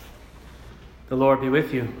The Lord be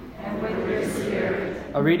with you. And with your spirit.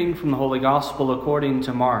 A reading from the Holy Gospel according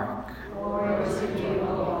to Mark. Glory to you,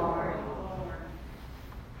 O Lord.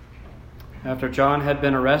 After John had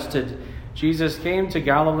been arrested, Jesus came to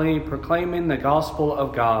Galilee proclaiming the gospel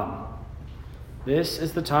of God. This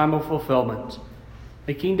is the time of fulfillment.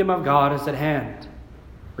 The kingdom of God is at hand.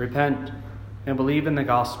 Repent and believe in the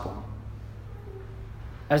gospel.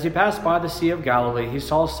 As he passed by the Sea of Galilee, he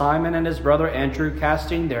saw Simon and his brother Andrew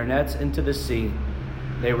casting their nets into the sea.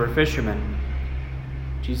 They were fishermen.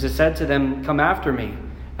 Jesus said to them, "Come after me,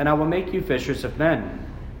 and I will make you fishers of men."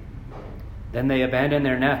 Then they abandoned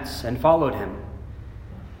their nets and followed him.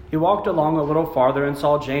 He walked along a little farther and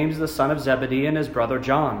saw James the son of Zebedee and his brother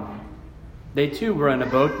John. They too were in a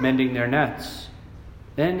boat mending their nets.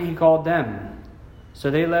 Then he called them. So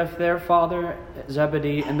they left their father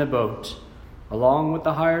Zebedee in the boat, along with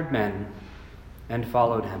the hired men, and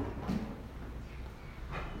followed him.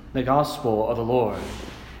 The Gospel of the Lord.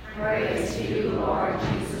 Praise to you, Lord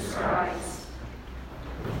Jesus Christ.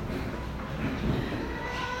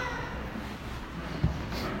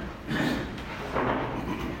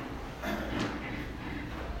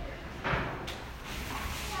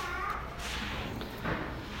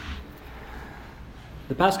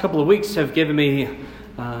 The past couple of weeks have given me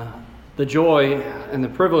the joy and the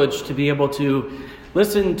privilege to be able to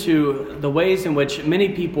listen to the ways in which many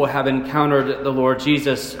people have encountered the Lord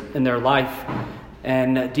Jesus in their life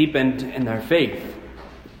and deepened in their faith.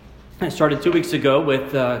 I started 2 weeks ago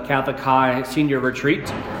with Catholic High Senior Retreat,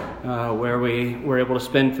 where we were able to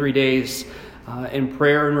spend 3 days in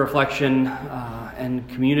prayer and reflection and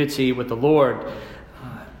community with the Lord.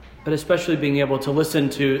 But especially being able to listen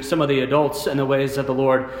to some of the adults and the ways that the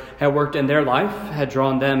Lord had worked in their life, had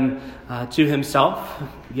drawn them to himself,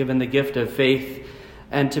 given the gift of faith,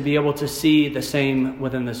 and to be able to see the same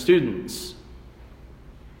within the students.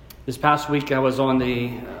 This past week I was on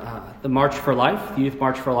the March for Life, the Youth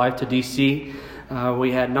March for Life to D.C.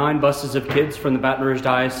 We had 9 buses of kids from the Baton Rouge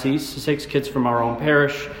Diocese, 6 kids from our own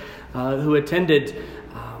parish, who attended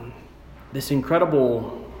this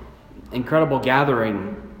incredible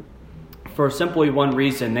gathering for simply one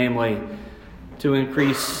reason, namely to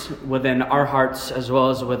increase within our hearts as well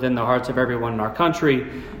as within the hearts of everyone in our country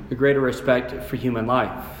the greater respect for human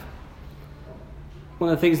life. One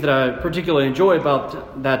of the things that I particularly enjoy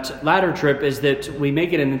about that latter trip is that we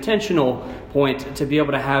make it an intentional point to be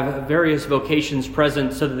able to have various vocations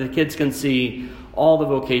present so that the kids can see all the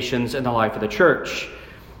vocations in the life of the church.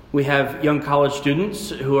 We have young college students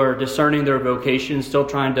who are discerning their vocation, still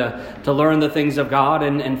trying to learn the things of God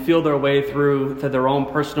and feel their way through to their own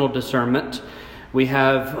personal discernment. We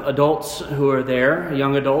have adults who are there,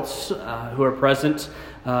 young adults who are present,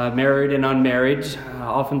 married and unmarried.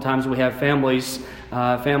 Oftentimes we have families,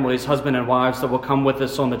 husband and wives, that will come with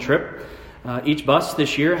us on the trip. Each bus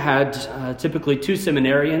this year had typically 2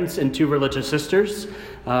 seminarians and 2 religious sisters.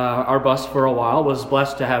 Our bus for a while was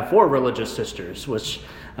blessed to have 4 religious sisters, which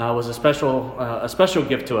was a special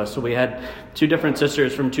gift to us. So we had 2 different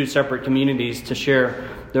sisters from 2 separate communities to share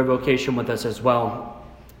their vocation with us as well.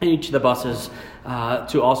 And each of the buses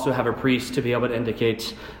to also have a priest to be able to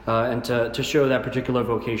indicate and to show that particular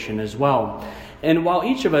vocation as well. And while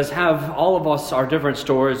each of us all of us are different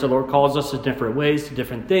stories, the Lord calls us in different ways to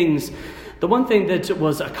different things. The one thing that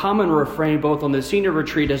was a common refrain both on the senior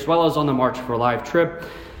retreat as well as on the March for Life trip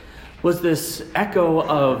was this echo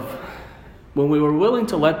of, when we were willing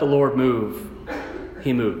to let the Lord move,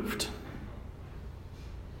 he moved.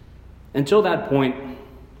 Until that point,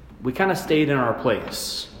 we kind of stayed in our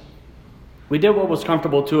place. We did what was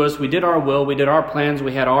comfortable to us. We did our will. We did our plans.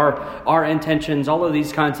 We had our intentions, all of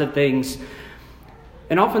these kinds of things.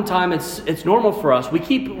 And oftentimes it's normal for us. We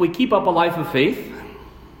keep up a life of faith,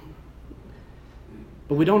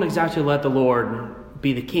 but we don't exactly let the Lord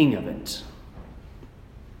be the king of it.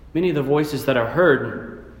 Many of the voices that I heard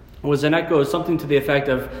was an echo of something to the effect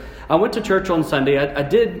of, I went to church on Sunday, I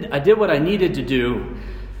did what I needed to do,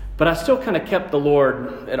 but I still kind of kept the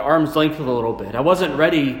Lord at arm's length a little bit. I wasn't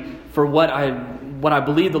ready for what I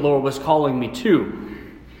believed the Lord was calling me to.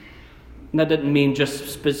 And that didn't mean just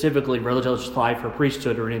specifically religious life or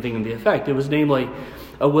priesthood or anything in the effect. It was namely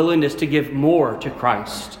a willingness to give more to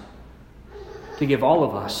Christ, to give all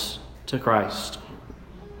of us to Christ.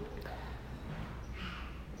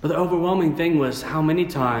 But the overwhelming thing was how many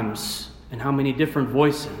times and how many different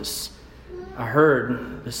voices I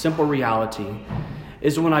heard the simple reality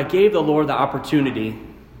is when I gave the Lord the opportunity,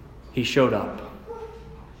 he showed up.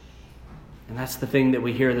 And that's the thing that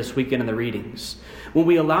we hear this weekend in the readings. When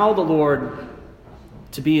we allow the Lord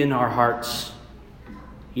to be in our hearts,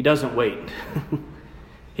 he doesn't wait.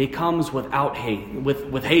 He comes without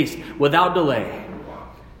with haste, without delay.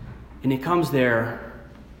 And he comes there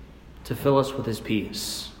to fill us with his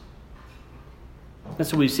peace.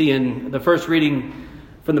 That's what we see in the first reading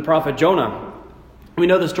from the prophet Jonah. We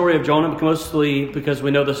know the story of Jonah mostly because we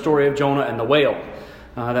know the story of Jonah and the whale.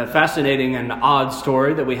 That fascinating and odd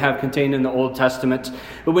story that we have contained in the Old Testament.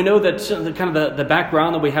 But we know that the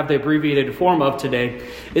background that we have the abbreviated form of today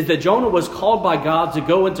is that Jonah was called by God to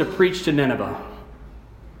go and to preach to Nineveh.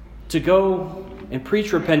 To go and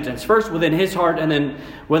preach repentance, first within his heart and then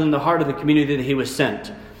within the heart of the community that he was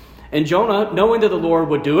sent. And Jonah, knowing that the Lord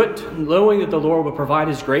would do it, knowing that the Lord would provide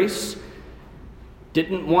his grace,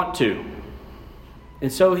 didn't want to.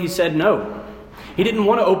 And so he said no. He didn't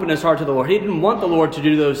want to open his heart to the Lord. He didn't want the Lord to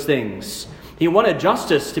do those things. He wanted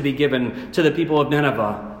justice to be given to the people of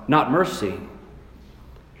Nineveh, not mercy.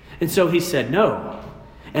 And so he said no.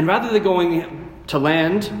 And rather than going to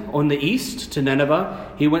land on the east to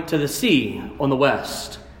Nineveh, he went to the sea on the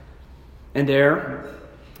west. And there,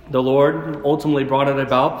 the Lord ultimately brought it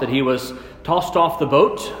about that he was tossed off the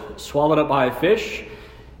boat, swallowed up by a fish,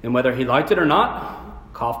 and whether he liked it or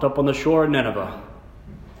not, coughed up on the shore of Nineveh.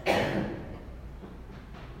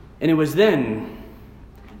 And it was then,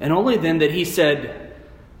 and only then, that he said,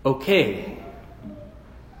 okay,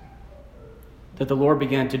 that the Lord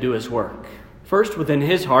began to do his work. First within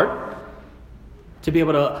his heart, to be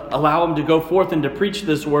able to allow him to go forth and to preach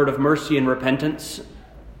this word of mercy and repentance.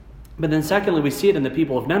 But then secondly, we see it in the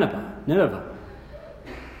people of Nineveh.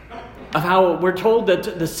 Of how we're told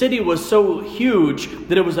that the city was so huge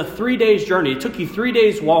that it was a 3 days journey. It took you 3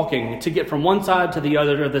 days walking to get from one side to the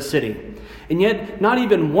other of the city. And yet, not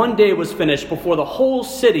even 1 day was finished before the whole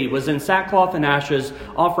city was in sackcloth and ashes,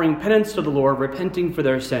 offering penance to the Lord, repenting for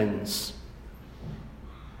their sins.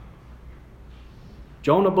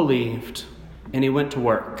 Jonah believed, and he went to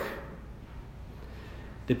work.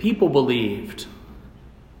 The people believed,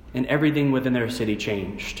 and everything within their city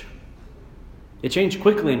changed. It changed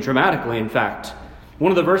quickly and dramatically, in fact.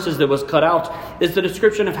 One of the verses that was cut out is the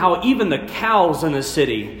description of how even the cows in the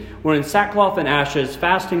city were in sackcloth and ashes,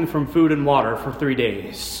 fasting from food and water for 3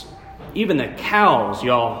 days. Even the cows,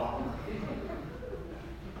 y'all.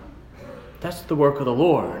 That's the work of the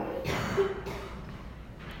Lord.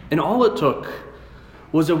 And all it took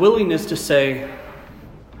was a willingness to say,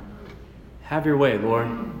 have your way, Lord.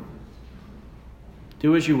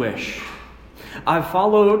 Do as you wish. I've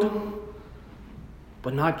followed,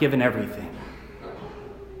 but not given everything.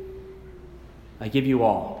 I give you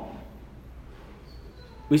all.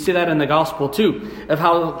 We see that in the gospel too, of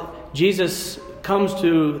how Jesus comes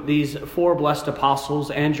to these 4 blessed apostles,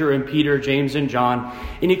 Andrew and Peter, James and John,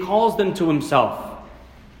 and he calls them to himself.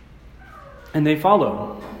 And they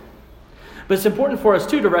follow. But it's important for us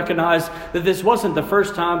too to recognize that this wasn't the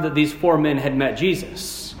first time that these 4 men had met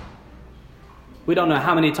Jesus. We don't know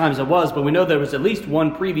how many times it was, but we know there was at least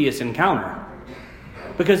one previous encounter.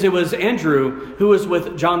 Because it was Andrew who was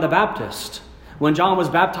with John the Baptist. When John was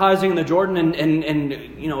baptizing in the Jordan and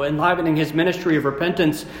enlivening his ministry of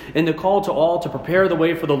repentance and the call to all to prepare the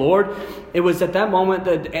way for the Lord, it was at that moment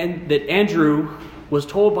that Andrew was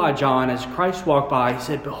told by John as Christ walked by, he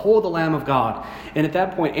said, "Behold the Lamb of God." And at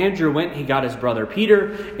that point, Andrew went, he got his brother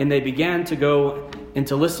Peter, and they began to go and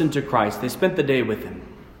to listen to Christ. They spent the day with him.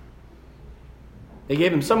 They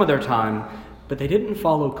gave him some of their time, but they didn't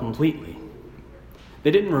follow completely.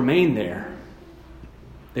 They didn't remain there.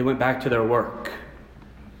 They went back to their work.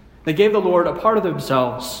 They gave the Lord a part of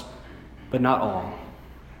themselves, but not all.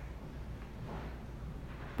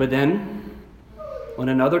 But then, on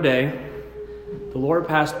another day, the Lord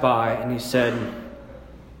passed by and he said,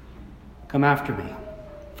 "Come after me,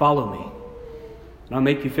 follow me, and I'll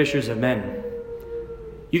make you fishers of men.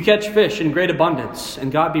 You catch fish in great abundance, and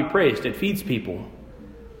God be praised, it feeds people.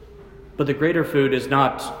 But the greater food is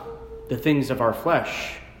not the things of our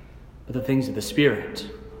flesh, but the things of the Spirit.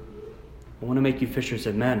 I want to make you fishers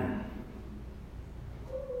of men."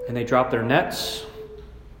 And they dropped their nets.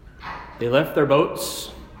 They left their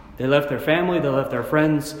boats. They left their family. They left their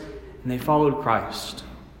friends. And they followed Christ.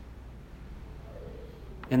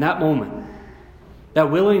 In that moment, that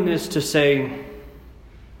willingness to say,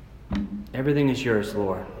 "Everything is yours,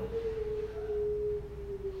 Lord."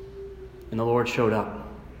 And the Lord showed up.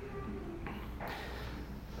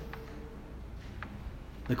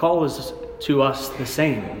 The call is to us the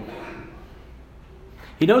same.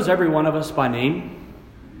 He knows every one of us by name.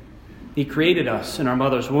 He created us in our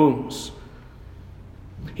mother's wombs.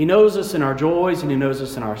 He knows us in our joys and he knows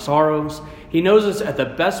us in our sorrows. He knows us at the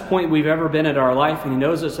best point we've ever been at our life, and he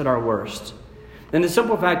knows us at our worst. And the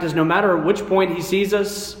simple fact is, no matter at which point he sees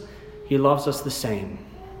us, he loves us the same.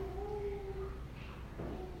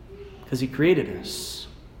 because he created us.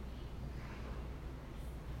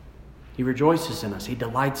 He rejoices in us. He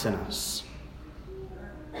delights in us.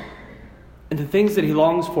 And the things that he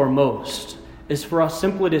longs for most is for us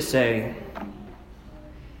simply to say,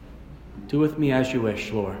 do with me as you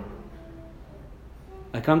wish, Lord.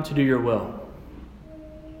 I come to do your will.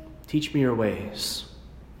 Teach me your ways.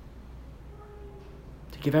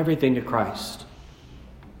 To give everything to Christ.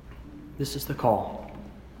 This is the call.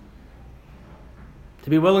 To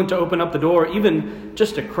be willing to open up the door, even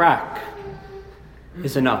just a crack,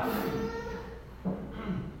 is enough.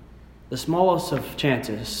 The smallest of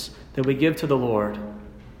chances that we give to the Lord,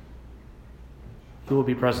 he will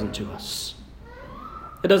be present to us.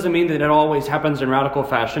 It doesn't mean that it always happens in radical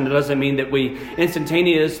fashion. It doesn't mean that we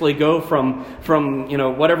instantaneously go from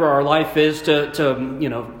whatever our life is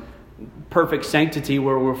to perfect sanctity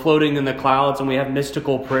where we're floating in the clouds and we have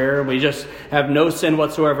mystical prayer and we just have no sin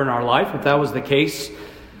whatsoever in our life. If that was the case,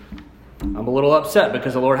 I'm a little upset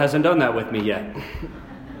because the Lord hasn't done that with me yet.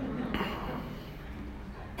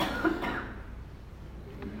 But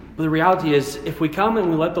the reality is, if we come and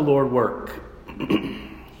we let the Lord work,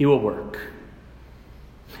 he will work.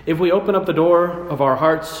 If we open up the door of our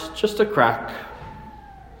hearts just a crack,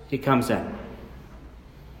 he comes in.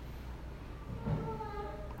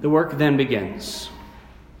 The work then begins.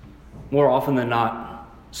 More often than not,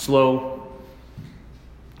 slow,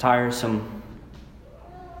 tiresome,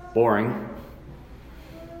 boring,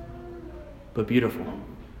 but beautiful,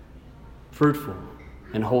 fruitful,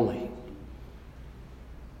 and holy.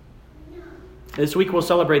 This week we'll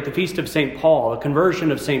celebrate the feast of St. Paul, the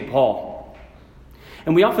conversion of St. Paul.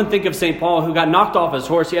 And we often think of St. Paul, who got knocked off his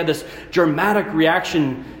horse. He had this dramatic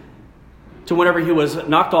reaction to whenever he was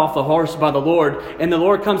knocked off the horse by the Lord. And the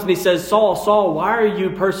Lord comes and he says, Saul, Saul, why are you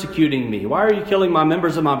persecuting me? Why are you killing my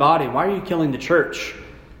members of my body? Why are you killing the church?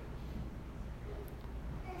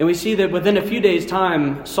 And we see that within a few days'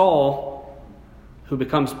 time, Saul, who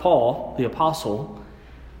becomes Paul, the apostle,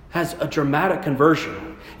 has a dramatic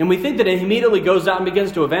conversion. And we think that he immediately goes out and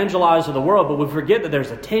begins to evangelize to the world, but we forget that there's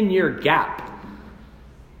a 10-year gap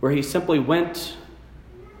where he simply went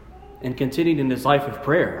and continued in his life of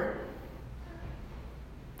prayer.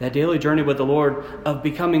 That daily journey with the Lord of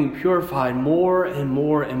becoming purified more and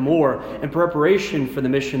more and more in preparation for the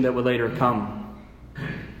mission that would later come.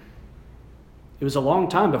 It was a long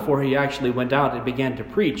time before he actually went out and began to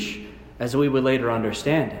preach, as we would later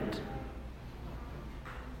understand it.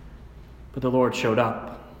 But the Lord showed up.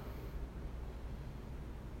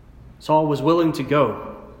 Saul was willing to go.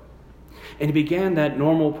 And he began that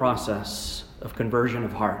normal process of conversion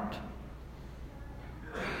of heart.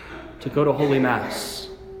 To go to Holy Mass.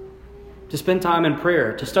 To spend time in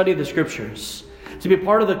prayer. To study the Scriptures. To be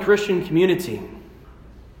part of the Christian community.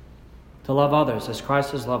 To love others as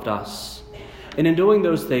Christ has loved us. And in doing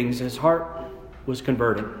those things, his heart was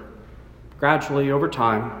converted. Gradually, over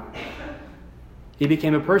time, he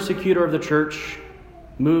became a persecutor of the church,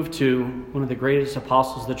 moved to one of the greatest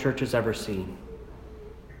apostles the church has ever seen.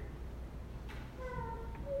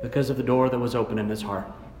 Because of the door that was open in his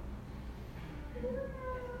heart.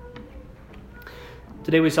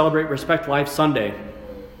 Today we celebrate Respect Life Sunday,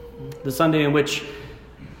 the Sunday in which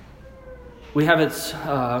we have its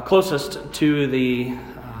closest to the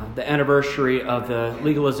anniversary of the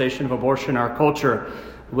legalization of abortion in our culture,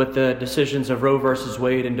 with the decisions of Roe versus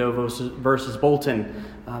Wade and Doe versus Bolton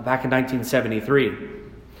back in 1973. And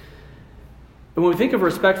when we think of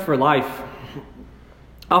respect for life,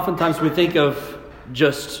 oftentimes we think of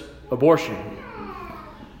just abortion.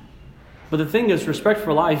 But the thing is, respect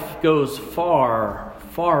for life goes far,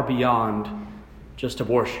 far beyond just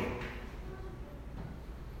abortion.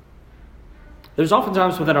 There's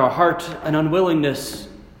oftentimes within our heart an unwillingness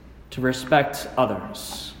to respect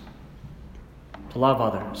others, to love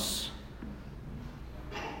others.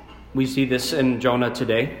 We see this in Jonah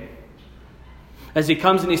today. As he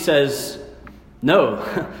comes and he says, no,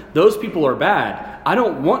 those people are bad. I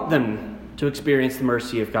don't want them to experience the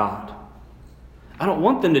mercy of God. I don't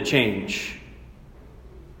want them to change.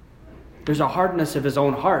 There's a hardness of his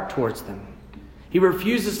own heart towards them. He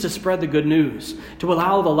refuses to spread the good news, to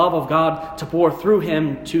allow the love of God to pour through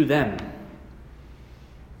him to them.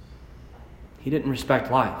 He didn't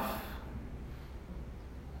respect life.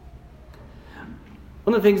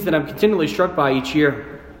 One of the things that I'm continually struck by each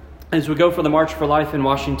year as we go for the March for Life in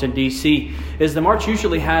Washington, D.C., is the march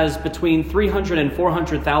usually has between 300 and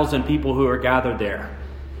 400,000 people who are gathered there.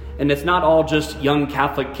 And it's not all just young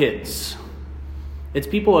Catholic kids. It's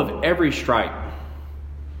people of every stripe.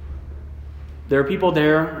 There are people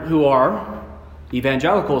there who are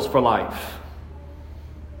evangelicals for life.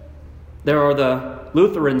 There are the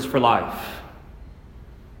Lutherans for life.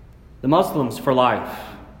 the Muslims for life.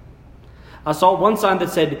 I saw one sign that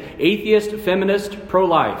said atheist, feminist,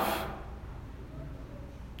 pro-life.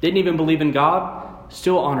 Didn't even believe in God,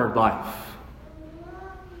 still honored life.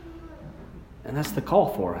 And that's the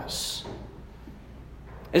call for us.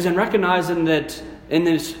 Is in recognizing that in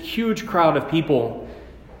this huge crowd of people,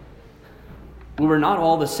 we were not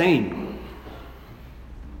all the same.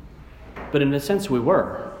 But in a sense, we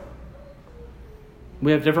were.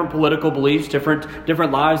 We have different political beliefs,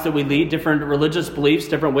 different lives that we lead, different religious beliefs,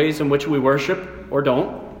 different ways in which we worship or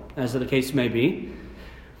don't, as the case may be.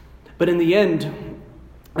 But in the end,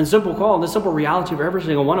 the simple call and the simple reality for every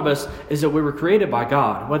single one of us is that we were created by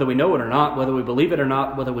God. Whether we know it or not, whether we believe it or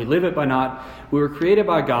not, whether we live it by not, we were created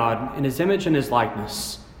by God in His image and His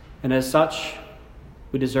likeness. And as such,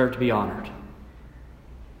 we deserve to be honored.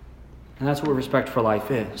 And that's what respect for life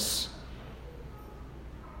is.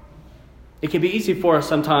 It can be easy for us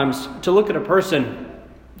sometimes to look at a person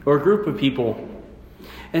or a group of people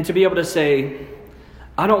and to be able to say,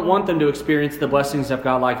 I don't want them to experience the blessings of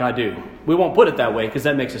God like I do. We won't put it that way because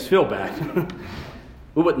that makes us feel bad.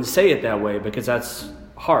 We wouldn't say it that way because that's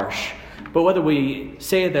harsh. But whether we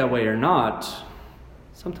say it that way or not,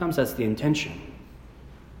 sometimes that's the intention.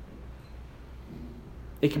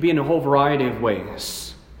 It can be in a whole variety of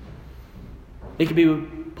ways. It can be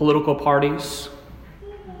political parties.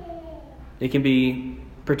 It can be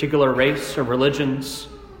particular race or religions.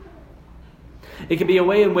 It can be a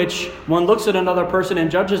way in which one looks at another person and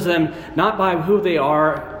judges them not by who they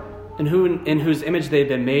are and in whose image they've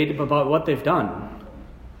been made, but by what they've done.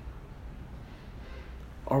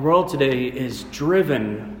 Our world today is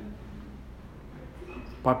driven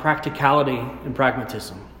by practicality and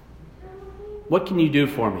pragmatism. What can you do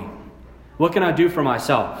for me? What can I do for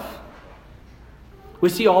myself? We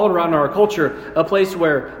see all around our culture a place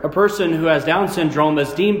where a person who has Down syndrome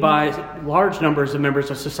is deemed by large numbers of members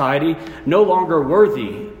of society no longer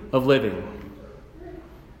worthy of living.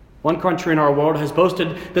 One country in our world has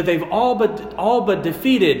boasted that they've all but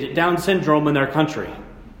defeated Down syndrome in their country.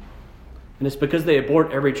 And it's because they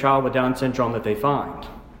abort every child with Down syndrome that they find.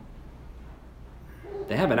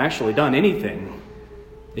 They haven't actually done anything.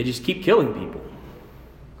 They just keep killing people.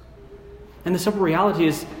 And the simple reality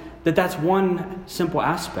is that that's one simple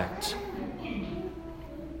aspect.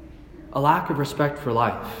 A lack of respect for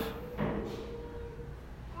life.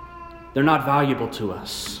 They're not valuable to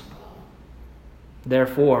us.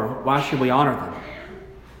 Therefore, why should we honor them?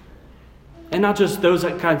 And not just those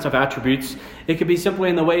kinds of attributes. It could be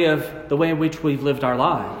simply in the way in which we've lived our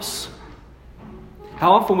lives.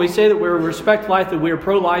 How often we say that we respect life, that we are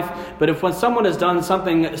pro-life, but if when someone has done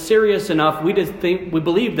something serious enough, we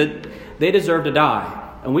believe that they deserve to die.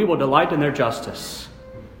 And we will delight in their justice.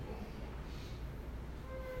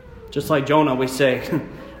 Just like Jonah, we say,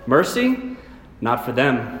 mercy, not for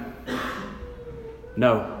them.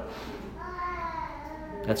 No.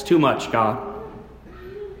 That's too much, God.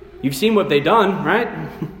 You've seen what they've done, right?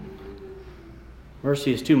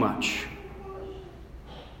 Mercy is too much.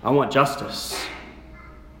 I want justice.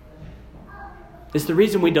 It's the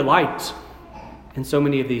reason we delight in so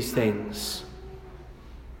many of these things.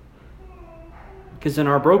 Because in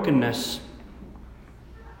our brokenness,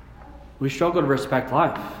 we struggle to respect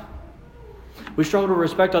life. We struggle to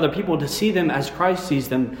respect other people, to see them as Christ sees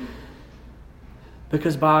them.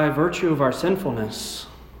 Because by virtue of our sinfulness,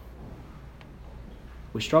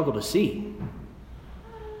 we struggle to see.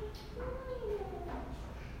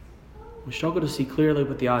 We struggle to see clearly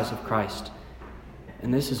with the eyes of Christ.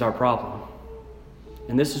 And this is our problem.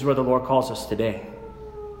 And this is where the Lord calls us today,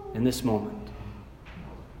 in this moment.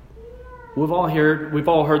 We've all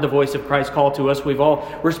heard the voice of Christ call to us. We've all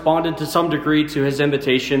responded to some degree to His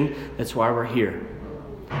invitation. That's why we're here.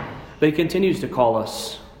 But He continues to call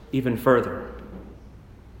us even further.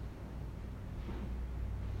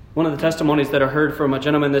 One of the testimonies that I heard from a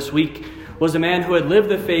gentleman this week was a man who had lived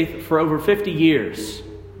the faith for over 50 years.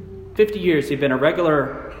 50 years he'd been a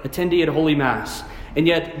regular attendee at Holy Mass. And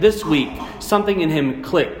yet this week, something in him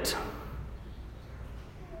clicked.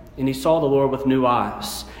 And he saw the Lord with new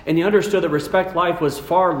eyes. And he understood that respect life was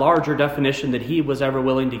far larger definition than he was ever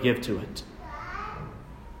willing to give to it.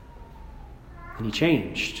 And he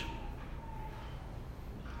changed.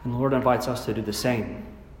 And the Lord invites us to do the same.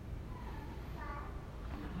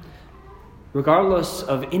 Regardless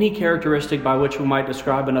of any characteristic by which we might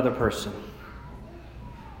describe another person,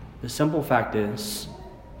 the simple fact is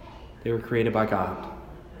they were created by God.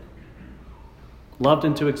 Loved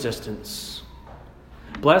into existence.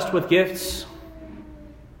 Blessed with gifts,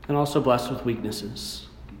 and also blessed with weaknesses.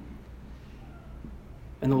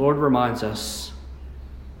 And the Lord reminds us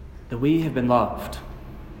that we have been loved.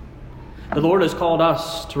 The Lord has called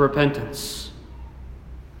us to repentance,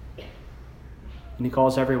 and he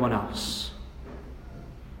calls everyone else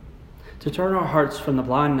to turn our hearts from the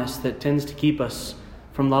blindness that tends to keep us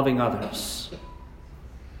from loving others,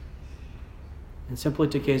 and simply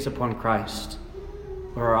to gaze upon Christ,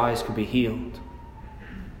 where our eyes can be healed.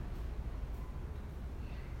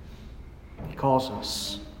 He calls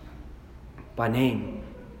us by name,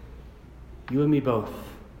 you and me both,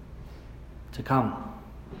 to come,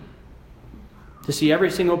 to see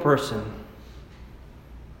every single person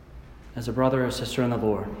as a brother or sister in the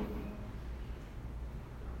Lord.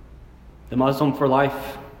 The Muslim for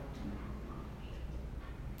life,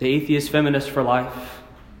 the atheist feminist for life,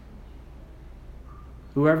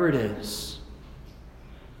 whoever it is,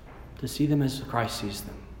 to see them as Christ sees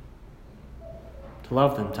them, to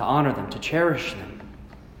love them, to honor them, to cherish them,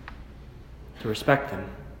 to respect them,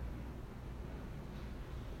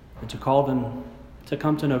 and to call them to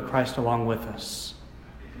come to know Christ along with us.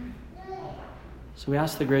 So we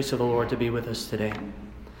ask the grace of the Lord to be with us today.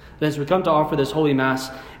 And as we come to offer this Holy Mass,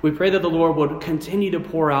 we pray that the Lord would continue to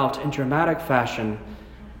pour out in dramatic fashion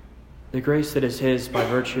the grace that is his by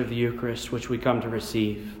virtue of the Eucharist, which we come to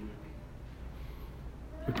receive.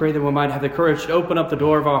 We pray that we might have the courage to open up the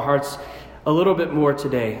door of our hearts a little bit more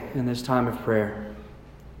today in this time of prayer,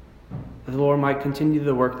 that the Lord might continue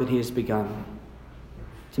the work that he has begun,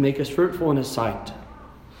 to make us fruitful in his sight,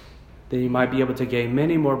 that he might be able to gain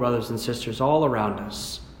many more brothers and sisters all around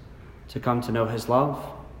us to come to know his love,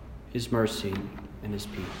 his mercy, and his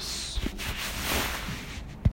peace.